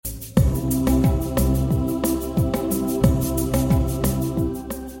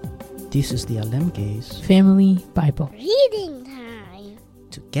This is the Alemge's Family Bible. Reading time.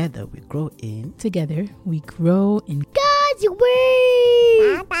 Together we grow in Together we grow in God's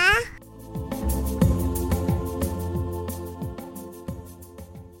Word. Papa.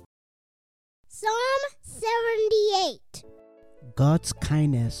 Psalm 78. God's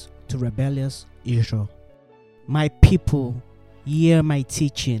kindness to rebellious Israel. My people, hear my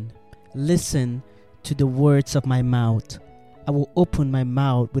teaching. Listen to the words of my mouth. I will open my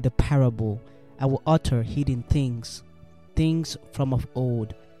mouth with a parable. I will utter hidden things from of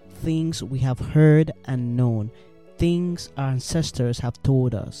old, things we have heard and known, things our ancestors have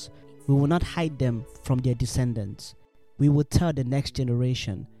told us. We will not hide them from their descendants. We will tell the next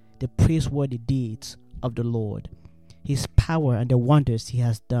generation the praiseworthy deeds of the Lord, His power and the wonders He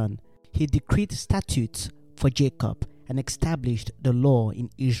has done. He decreed statutes for Jacob and established the law in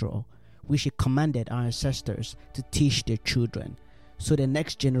Israel, which He commanded our ancestors to teach their children, so the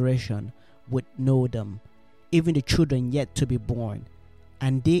next generation would know them, even the children yet to be born,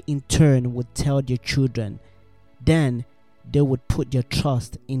 and they in turn would tell their children. Then they would put their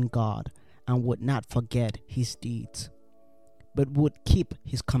trust in God and would not forget His deeds, but would keep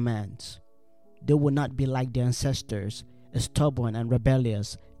His commands. They would not be like their ancestors, a stubborn and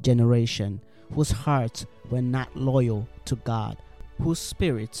rebellious generation, whose hearts were not loyal to God, whose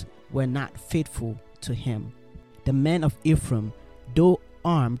spirits were not faithful to Him. The men of Ephraim, though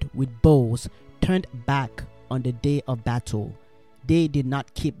armed with bows, turned back on the day of battle. They did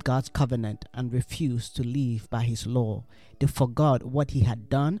not keep God's covenant and refused to live by His law. They forgot what He had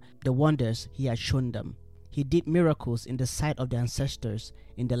done, the wonders He had shown them. He did miracles in the sight of their ancestors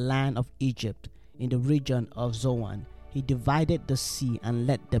in the land of Egypt, in the region of Zoan. He divided the sea and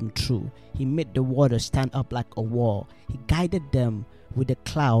let them through. He made the water stand up like a wall. He guided them with a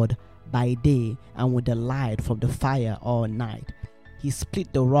cloud by day and with the light from the fire all night. He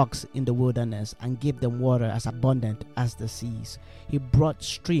split the rocks in the wilderness and gave them water as abundant as the seas. He brought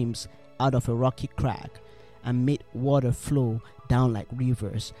streams out of a rocky crack and made water flow down like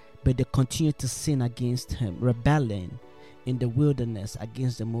rivers. But they continued to sin against Him, rebelling in the wilderness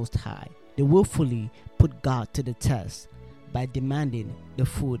against the Most High. They willfully put God to the test by demanding the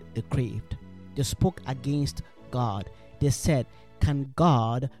food they craved. They spoke against God. They said, "Can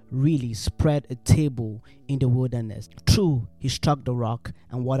God really spread a table in the wilderness?" True, He struck the rock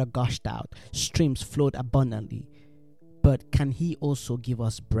and water gushed out. Streams flowed abundantly. But can He also give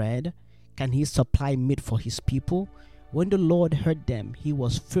us bread? Can He supply meat for His people? When the Lord heard them, He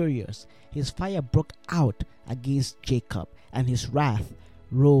was furious. His fire broke out against Jacob, and His wrath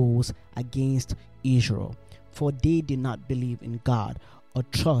rose against Israel. For they did not believe in God or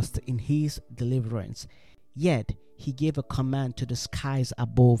trust in His deliverance. Yet He gave a command to the skies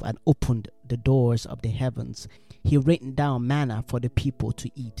above and opened the doors of the heavens. He rained down manna for the people to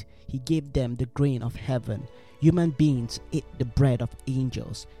eat. He gave them the grain of heaven. Human beings ate the bread of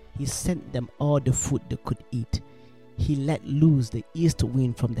angels. He sent them all the food they could eat. He let loose the east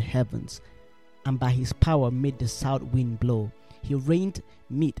wind from the heavens, and by His power made the south wind blow. He rained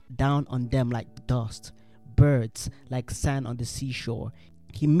meat down on them like dust, birds like sand on the seashore.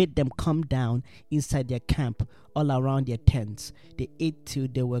 He made them come down inside their camp, all around their tents. They ate till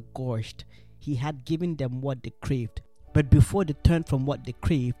they were gorged. He had given them what they craved. But before they turned from what they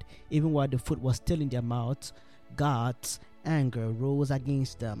craved, even while the food was still in their mouths, God's anger rose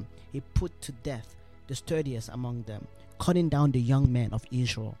against them. He put to death the sturdiest among them, cutting down the young men of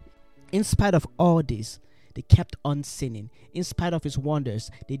Israel. In spite of all this, they kept on sinning. In spite of His wonders,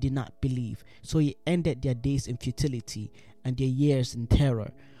 they did not believe. So He ended their days in futility and their years in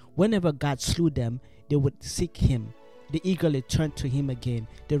terror. Whenever God slew them, they would seek Him. They eagerly turned to Him again.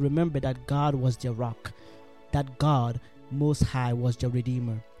 They remembered that God was their rock, that God Most High was their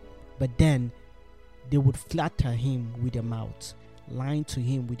Redeemer. But then they would flatter Him with their mouths, lying to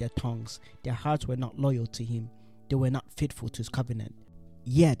Him with their tongues. Their hearts were not loyal to Him. They were not faithful to His covenant.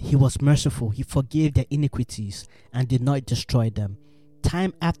 Yet He was merciful. He forgave their iniquities and did not destroy them.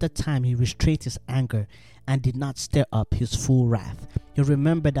 Time after time He restrained His anger and did not stir up His full wrath. He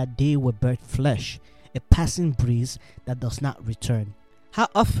remembered that they were but flesh, a passing breeze that does not return. How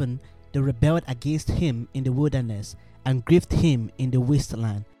often they rebelled against Him in the wilderness and grieved Him in the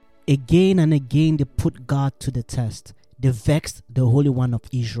wasteland. Again and again they put God to the test. They vexed the Holy One of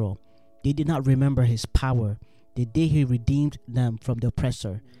Israel. They did not remember His power, the day He redeemed them from the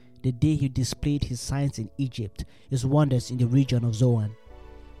oppressor, the day He displayed His signs in Egypt, His wonders in the region of Zoan.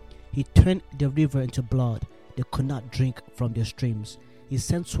 He turned the river into blood. They could not drink from their streams. He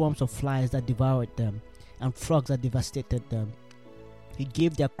sent swarms of flies that devoured them, and frogs that devastated them. He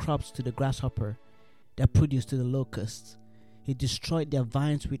gave their crops to the grasshopper, their produce to the locusts. He destroyed their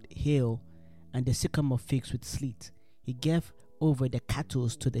vines with hail and the sycamore figs with sleet. He gave over their cattle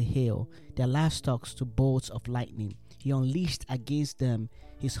to the hail, their livestock to bolts of lightning. He unleashed against them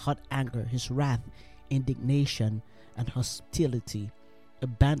his hot anger, his wrath, indignation, and hostility, a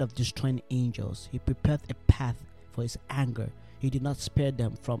band of destroying angels. He prepared a path for his anger. He did not spare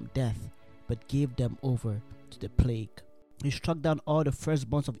them from death, but gave them over to the plague. He struck down all the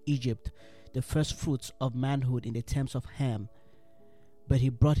firstborns of Egypt, the first fruits of manhood in the tents of Ham. But he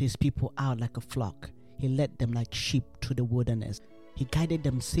brought his people out like a flock. He led them like sheep through the wilderness. He guided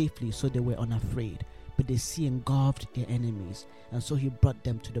them safely so they were unafraid. But the sea engulfed their enemies, and so he brought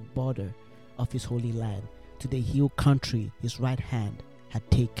them to the border of his holy land, to the hill country his right hand had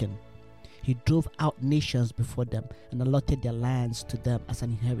taken. He drove out nations before them and allotted their lands to them as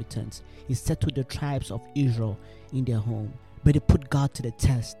an inheritance. He settled the tribes of Israel in their home. But they put God to the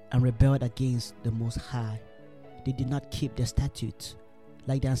test and rebelled against the Most High. They did not keep their statutes.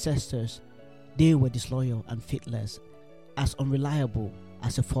 Like their ancestors, they were disloyal and faithless, as unreliable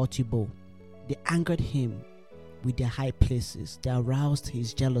as a faulty bow. They angered him with their high places. They aroused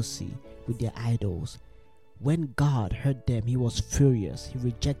his jealousy with their idols. When God heard them, he was furious. He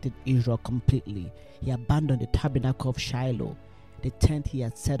rejected Israel completely. He abandoned the tabernacle of Shiloh, the tent he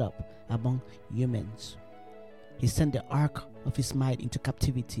had set up among humans. He sent the ark of his might into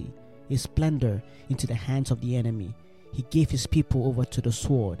captivity, his splendor into the hands of the enemy. He gave his people over to the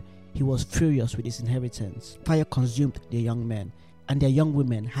sword. He was furious with his inheritance. Fire consumed their young men, and their young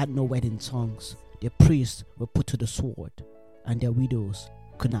women had no wedding songs. Their priests were put to the sword, and their widows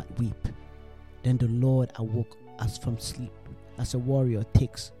could not weep. Then the Lord awoke as from sleep, as a warrior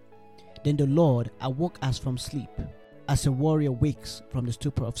takes. Then the Lord awoke as from sleep, as a warrior wakes from the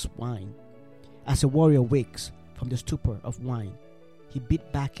stupor of wine. As a warrior wakes from the stupor of wine, he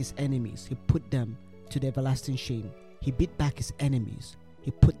beat back his enemies. He put them to the everlasting shame. He beat back his enemies. He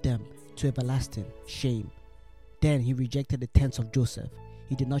put them to everlasting shame. Then he rejected the tents of Joseph.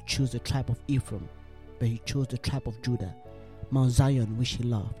 He did not choose the tribe of Ephraim, but he chose the tribe of Judah, Mount Zion, which he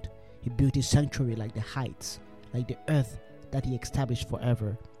loved. He built his sanctuary like the heights, like the earth that he established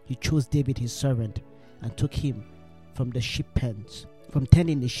forever. He chose David his servant and took him from the sheep pens. From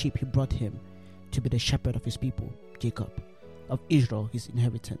tending the sheep, he brought him to be the shepherd of his people, Jacob, of Israel his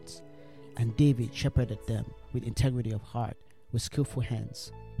inheritance. And David shepherded them with integrity of heart, with skillful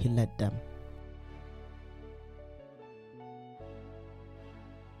hands. He led them.